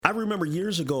remember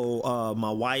years ago,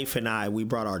 my wife and I, we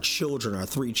brought our children, our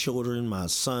 3 children, my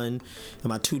son and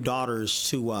my 2 daughters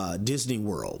to Disney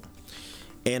World.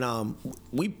 And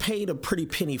we paid a pretty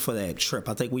penny for that trip.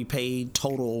 I think we paid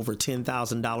total over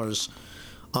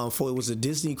 $10,000 for it was a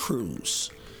Disney cruise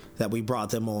that we brought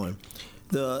them on.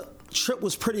 The trip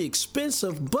was pretty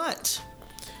expensive, but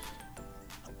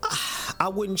I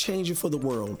wouldn't change it for the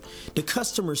world. The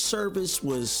customer service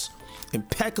was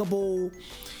impeccable.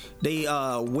 They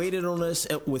waited on us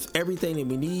with everything that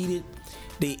we needed.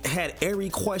 They had every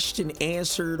question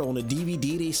answered on a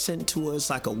DVD they sent to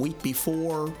us like a week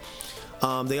before.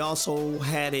 They also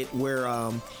had it where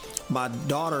my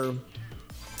daughter,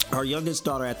 our youngest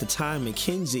daughter at the time,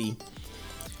 Mackenzie,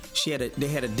 they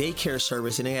had a daycare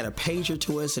service, and they had a pager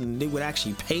to us, and they would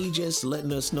actually page us,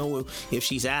 letting us know if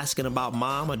she's asking about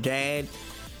mom or dad.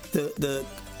 The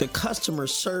customer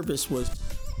service was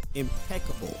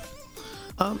impeccable.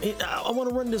 I want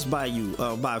to run this by you,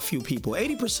 by a few people.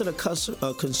 80%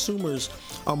 of consumers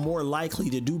are more likely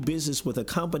to do business with a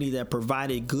company that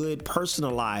provided good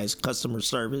personalized customer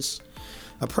service,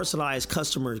 a personalized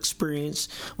customer experience,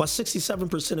 while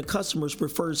 67% of customers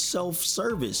prefer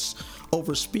self-service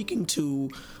over speaking to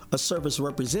a service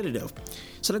representative.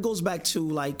 So that goes back to,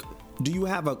 like, do you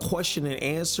have a question and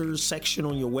answer section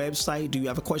on your website? Do you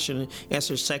have a question and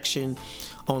answer section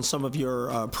on some of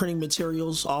your printing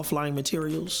materials, offline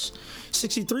materials?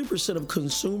 63% of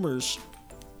consumers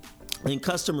and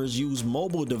customers use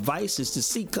mobile devices to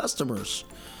seek customers.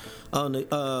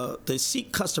 They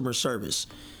seek customer service.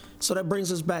 So that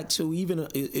brings us back to, even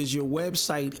is your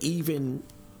website even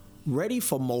ready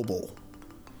for mobile?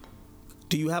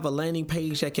 Do you have a landing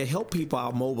page that can help people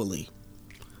out mobilely?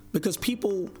 Because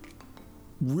people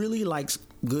really likes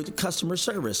good customer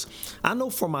service. I know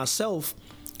for myself,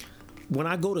 when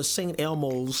I go to St.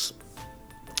 Elmo's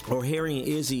or Harry and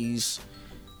Izzy's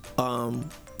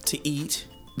to eat,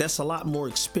 that's a lot more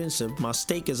expensive. My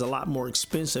steak is a lot more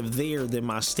expensive there than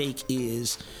my steak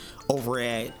is over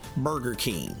at Burger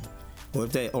King,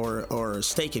 or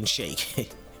Steak and Shake,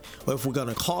 or if we're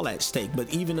gonna call that steak.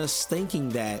 But even us thinking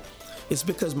that, it's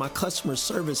because my customer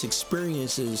service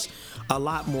experience is a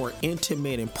lot more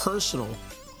intimate and personal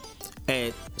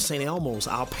at St. Elmo's.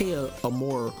 I'll pay a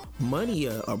more money,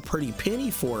 a pretty penny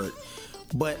for it,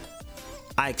 but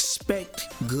I expect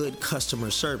good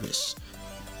customer service.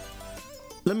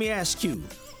 Let me ask you,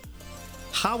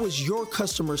 how is your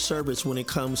customer service when it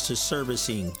comes to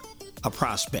servicing a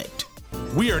prospect?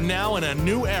 We are now in a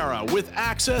new era with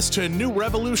access to new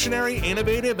revolutionary,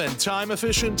 innovative, and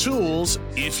time-efficient tools,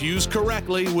 if used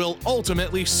correctly, will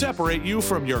ultimately separate you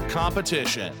from your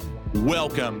competition.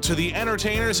 Welcome to the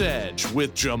Entertainer's Edge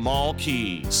with Jamal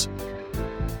Keys.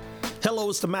 Hello,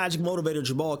 it's the Magic Motivator,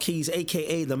 Jamal Keys,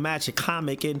 aka the Magic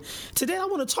Comic, and today I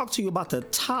want to talk to you about the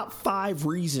top 5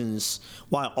 reasons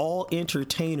why all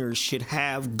entertainers should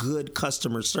have good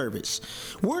customer service.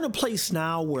 We're in a place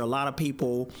now where a lot of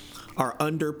people are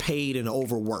underpaid and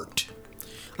overworked.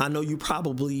 I know you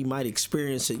probably might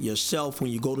experience it yourself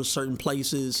when you go to certain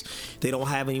places. They don't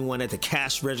have anyone at the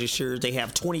cash registers. They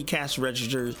have 20 cash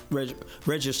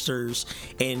registers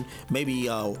and maybe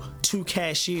 2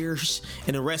 cashiers,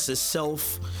 and the rest is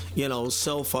self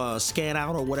scan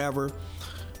out or whatever.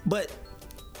 But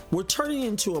we're turning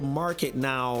into a market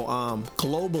now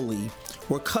globally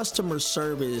where customer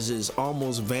service is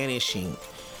almost vanishing.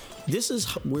 This is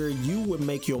where you would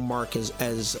make your mark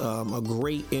as a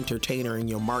great entertainer in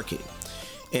your market,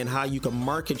 and how you can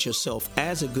market yourself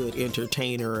as a good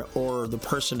entertainer or the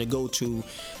person to go to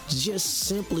just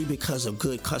simply because of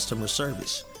good customer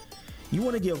service. You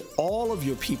want to give all of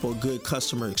your people good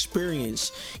customer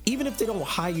experience, even if they don't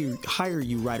hire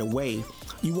you right away.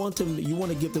 You want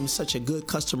to give them such a good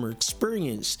customer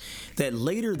experience that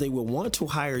later they will want to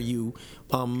hire you,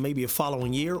 maybe a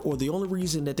following year. Or the only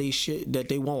reason that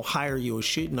they won't hire you or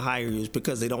shouldn't hire you is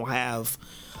because they don't have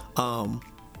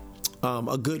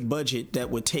a good budget that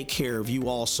would take care of you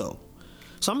also.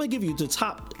 So I'm going to give you the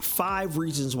top 5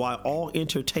 reasons why all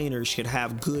entertainers should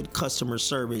have good customer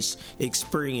service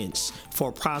experience for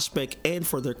a prospect and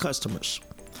for their customers.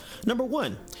 Number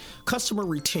 1, customer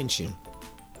retention.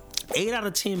 8 out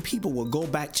of 10 people will go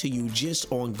back to you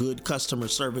just on good customer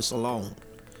service alone.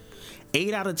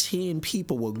 8 out of 10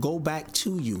 people will go back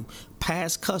to you,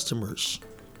 past customers,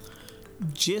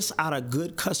 just out of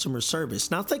good customer service.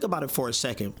 Now think about it for a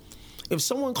second. If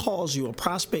someone calls you, a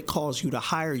prospect calls you to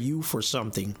hire you for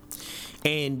something,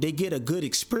 and they get a good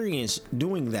experience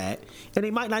doing that, and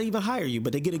they might not even hire you,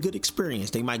 but they get a good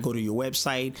experience. They might go to your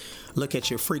website, look at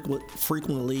your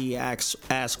frequently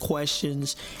asked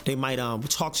questions. They might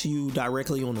talk to you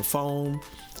directly on the phone.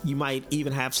 You might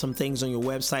even have some things on your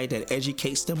website that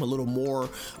educates them a little more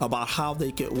about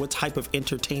what type of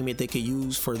entertainment they could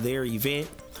use for their event.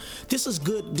 This is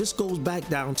good. This goes back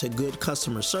down to good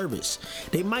customer service.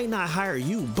 They might not hire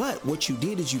you, but what you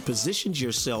did is you positioned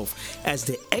yourself as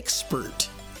the expert.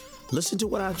 Listen to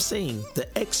what I'm saying, the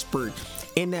expert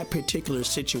in that particular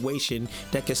situation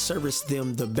that can service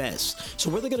them the best. So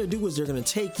what they're going to do is they're going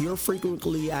to take your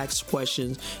frequently asked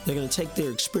questions, they're going to take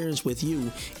their experience with you,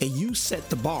 and you set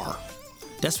the bar.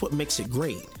 That's what makes it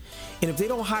great. And if they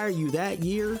don't hire you that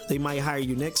year, they might hire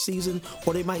you next season,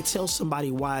 or they might tell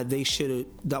somebody why they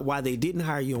didn't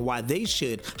hire you and why they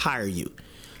should hire you.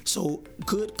 So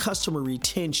good customer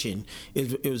retention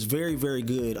is very, very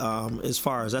good as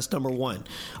far as that's number one.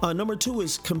 Number two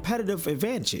is competitive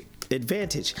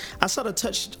advantage. I sort of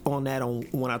touched on that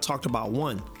when I talked about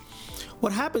one.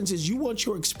 What happens is you want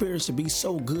your experience to be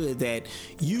so good that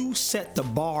you set the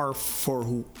bar for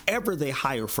whoever they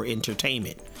hire for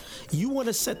entertainment. You want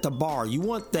to set the bar. You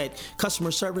want that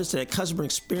customer service, that customer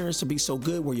experience to be so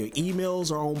good where your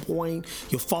emails are on point,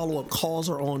 your follow-up calls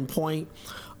are on point.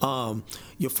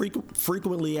 Your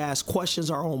frequently asked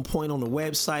questions are on point on the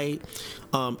website.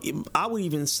 I would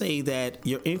even say that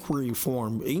your inquiry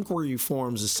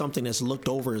forms is something that's looked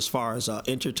over as far as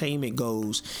entertainment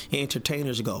goes and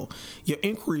entertainers go. Your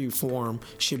inquiry form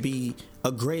should be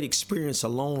a great experience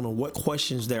alone on what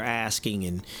questions they're asking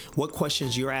and what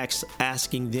questions you're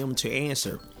asking them to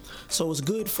answer. So it's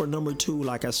good for number two,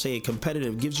 like I said,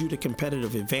 competitive, gives you the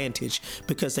competitive advantage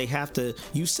because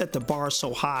you set the bar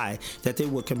so high that they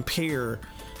will compare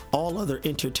all other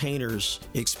entertainers'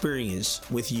 experience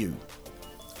with you.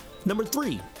 Number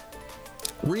three,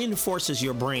 reinforces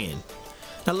your brand.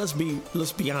 Now let's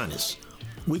be honest.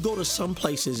 We go to some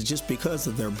places just because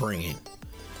of their brand.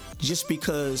 Just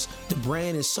because the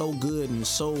brand is so good and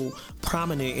so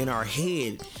prominent in our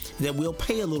head that we'll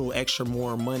pay a little extra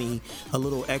more money, a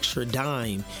little extra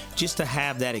dime just to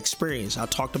have that experience. I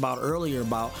talked about earlier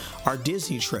about our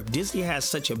Disney trip. Disney has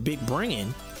such a big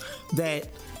brand that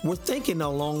we're thinking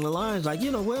along the lines like,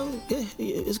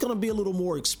 it's going to be a little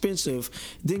more expensive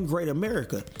than Great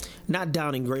America. Not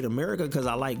down in Great America because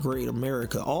I like Great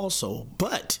America also,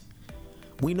 but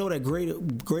we know that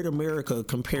Great America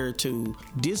compared to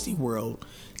Disney World,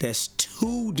 that's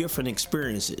two different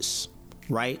experiences,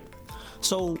 right?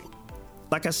 So,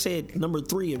 like I said, number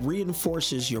three, it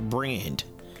reinforces your brand.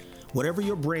 Whatever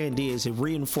your brand is, it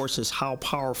reinforces how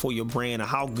powerful your brand and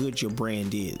how good your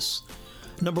brand is.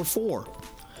 Number four,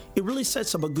 it really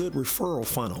sets up a good referral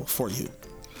funnel for you.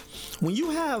 When you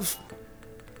have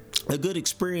a good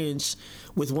experience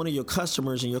with one of your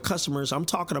customers, and your customers, I'm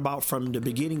talking about from the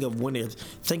beginning of when they're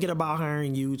thinking about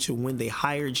hiring you to when they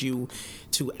hired you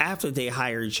to after they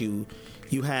hired you,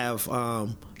 you have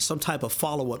some type of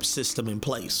follow-up system in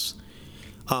place.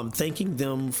 Thanking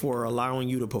them for allowing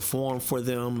you to perform for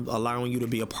them, allowing you to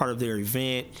be a part of their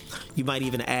event. You might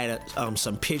even add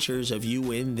some pictures of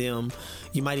you in them.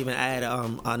 You might even add,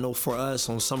 I know for us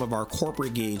on some of our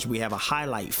corporate gigs, we have a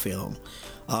highlight film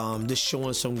just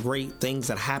showing some great things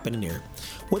that happen in there.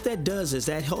 What that does is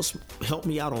that help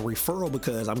me out on referral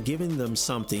because I'm giving them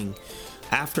something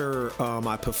after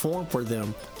I perform for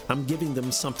them. I'm giving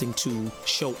them something to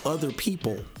show other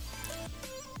people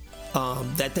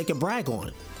that they can brag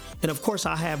on. And of course,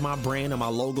 I have my brand and my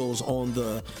logos on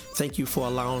the thank you for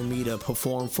allowing me to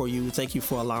perform for you. Thank you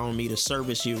for allowing me to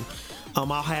service you. I'll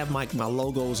have my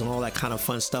logos and all that kind of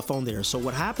fun stuff on there. So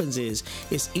what happens is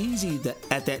it's easy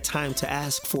at that time to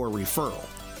ask for a referral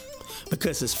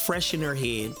because it's fresh in their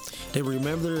head. They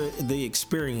remember the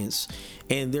experience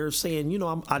and they're saying,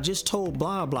 I just told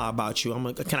blah, blah about you.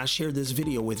 Can I share this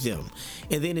video with them?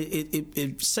 And then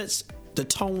it sets the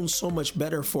tone so much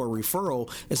better for a referral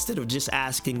instead of just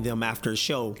asking them after a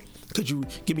show, could you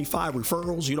give me 5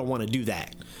 referrals? You don't want to do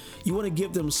that. You want to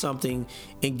give them something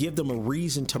and give them a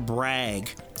reason to brag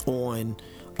on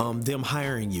them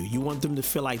hiring you. You want them to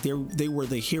feel like they were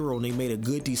the hero and they made a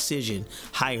good decision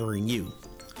hiring you.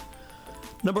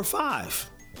 Number 5,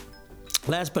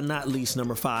 last but not least,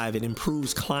 number 5, it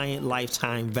improves client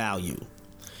lifetime value.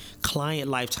 Client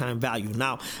lifetime value.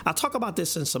 Now, I'll talk about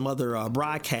this in some other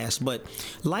broadcasts, but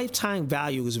lifetime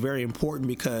value is very important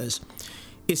because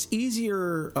it's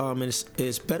easier and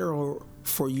it's better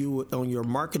for you on your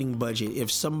marketing budget if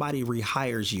somebody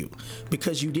rehires you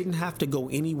because you didn't have to go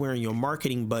anywhere in your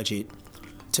marketing budget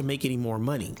to make any more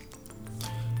money.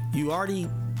 You already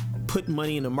put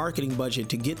money in the marketing budget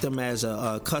to get them as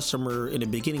a customer in the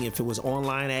beginning. If it was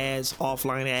online ads,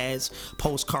 offline ads,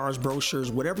 postcards, brochures,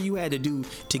 whatever you had to do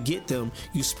to get them,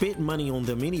 you spent money on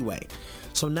them anyway.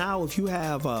 So now if you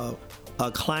have a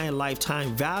client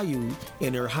lifetime value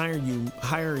and they're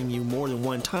hiring you more than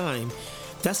one time,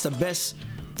 that's the best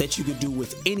that you could do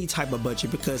with any type of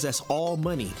budget, because that's all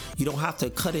money. You don't have to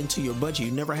cut into your budget.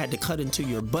 You never had to cut into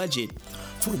your budget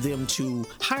for them to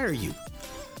hire you.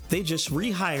 They just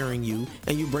rehiring you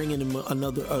and you bring in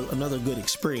another good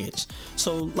experience.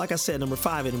 So like I said, number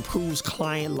 5, it improves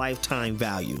client lifetime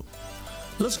value.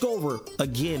 Let's go over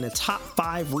again the top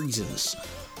 5 reasons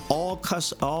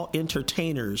all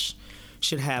entertainers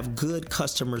should have good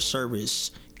customer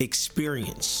service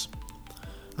experience.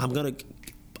 I'm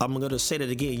gonna say that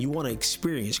again. You want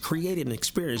to create an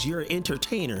experience. You're an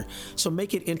entertainer, so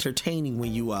make it entertaining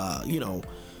when you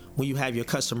when you have your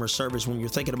customer service, when you're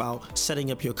thinking about setting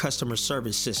up your customer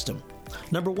service system.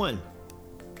 Number 1,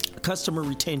 customer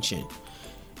retention.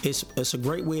 It's a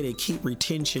great way to keep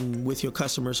retention with your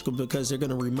customers, because they're going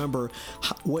to remember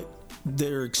what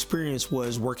their experience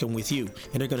was working with you,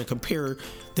 and they're going to compare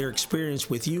their experience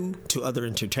with you to other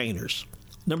entertainers.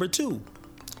 Number 2,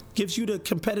 gives you the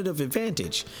competitive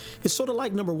advantage. It's sort of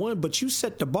like number 1, but you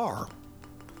set the bar.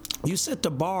 You set the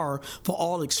bar for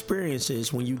all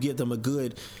experiences when you give them a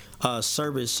good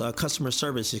customer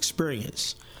service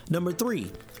experience. Number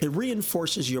 3, it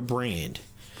reinforces your brand.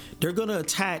 They're going to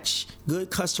attach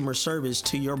good customer service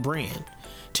to your brand,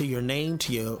 to your name,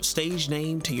 to your stage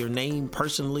name, to your name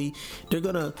personally. They're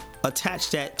going to attach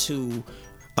that to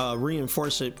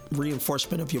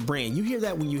reinforcement of your brand. You hear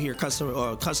that when you hear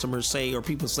customers say, or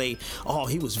people say, "Oh,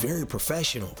 he was very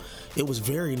professional. It was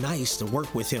very nice to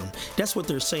work with him." That's what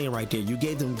they're saying right there. You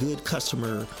gave them a good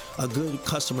customer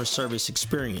service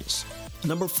experience.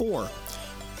 Number 4,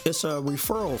 it's a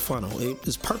referral funnel.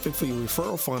 It's perfect for your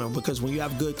referral funnel, because when you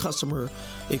have good customer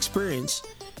experience,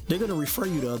 they're going to refer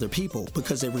you to other people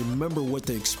because they remember what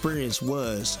the experience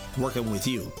was working with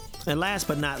you. And last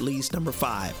but not least, number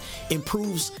 5,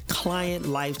 improves client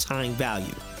lifetime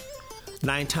value.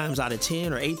 9 times out of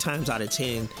 10 or 8 times out of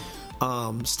 10,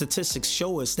 statistics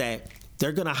show us that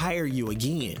they're going to hire you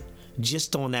again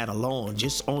just on that alone,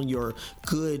 just on your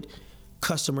good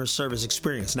customer service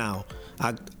experience. Now,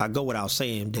 I go without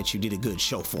saying that you did a good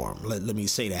show for them. Let me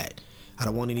say that. I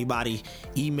don't want anybody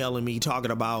emailing me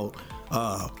talking about,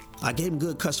 I gave them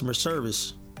good customer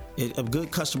service, a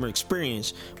good customer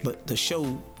experience, but the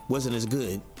show wasn't as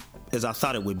good as I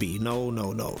thought it would be.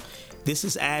 No. This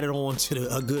is added on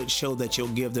to a good show that you'll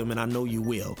give them, and I know you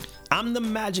will. I'm the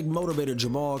Magic Motivator,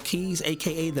 Jamal Keys,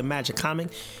 aka the Magic Comic.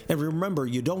 And remember,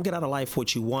 you don't get out of life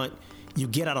what you want, you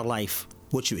get out of life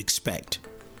what you expect.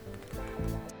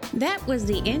 That was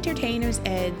the Entertainer's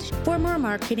Edge. For more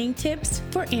marketing tips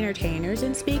for entertainers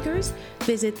and speakers,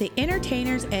 visit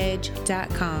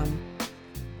theentertainersedge.com.